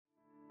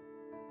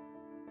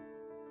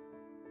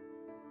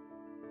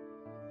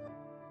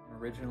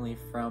originally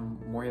from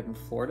Moorhaven,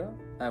 Florida.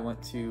 I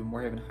went to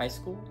Moorhaven High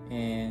School,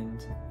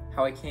 and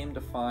how I came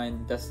to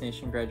find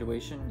Destination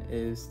Graduation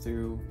is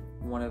through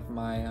one of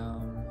my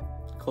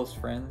close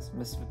friends,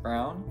 Mrs.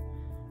 Brown.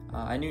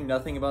 I knew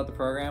nothing about the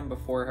program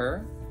before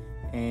her,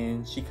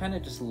 and she kind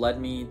of just led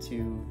me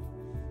to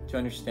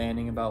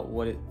understanding about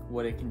what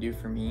it can do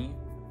for me.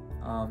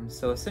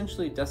 So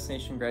essentially,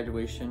 Destination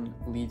Graduation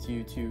leads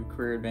you to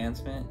career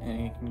advancement,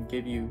 and it can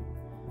give you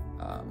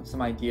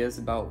some ideas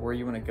about where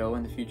you want to go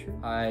in the future.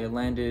 I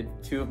landed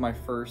 2 of my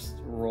first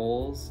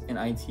roles in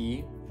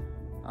IT.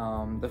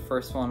 The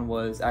first one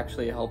was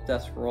actually a help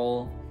desk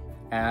role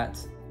at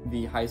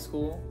the high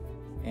school,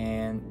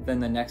 and then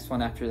the next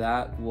one after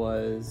that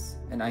was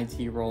an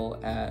IT role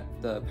at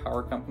the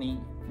power company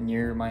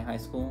near my high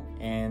school.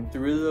 And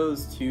through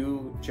those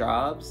 2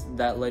 jobs,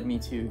 that led me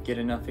to get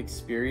enough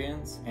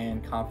experience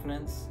and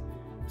confidence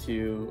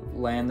to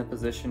land the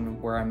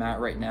position where I'm at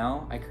right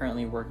now. I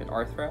currently work at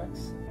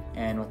Arthrex,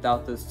 and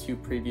without those 2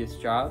 previous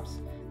jobs,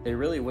 they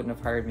really wouldn't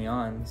have hired me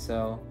on.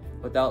 So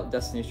without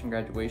Destination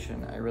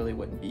Graduation, I really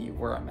wouldn't be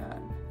where I'm at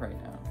right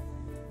now.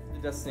 The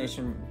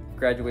Destination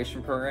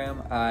Graduation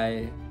program,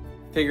 I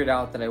figured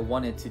out that I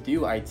wanted to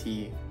do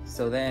IT.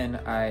 So then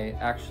I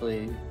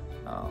actually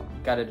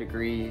got a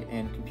degree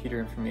in computer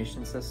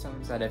information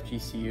systems at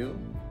FGCU.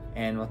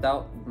 And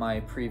without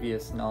my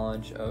previous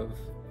knowledge of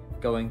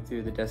going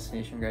through the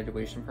Destination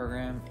Graduation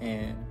program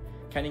and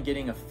kind of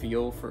getting a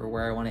feel for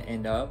where I want to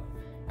end up,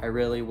 I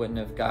really wouldn't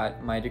have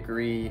got my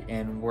degree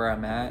in where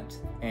I'm at,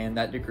 and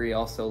that degree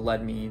also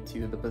led me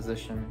to the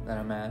position that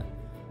I'm at.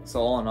 So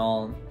all in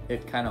all,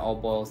 it kind of all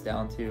boils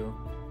down to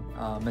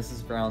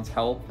Mrs. Brown's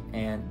help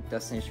and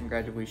Destination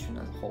Graduation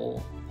as a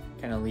whole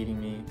kind of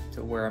leading me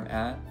to where I'm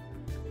at.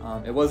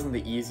 It wasn't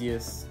the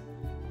easiest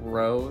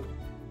road.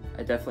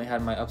 I definitely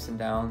had my ups and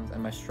downs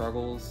and my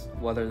struggles,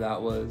 whether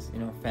that was,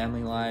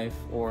 family life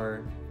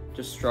or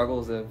just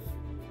struggles of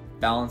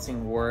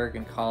balancing work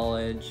and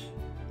college,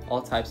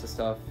 all types of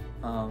stuff.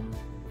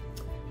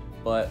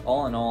 But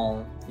all in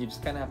all, you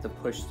just kind of have to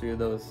push through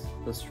those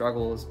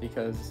struggles,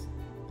 because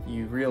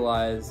you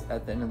realize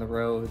at the end of the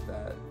road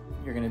that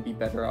you're going to be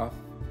better off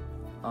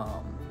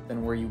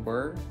than where you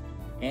were,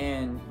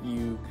 and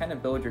you kind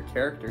of build your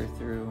character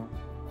through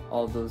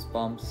all of those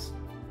bumps.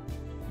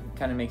 It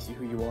kind of makes you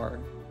who you are.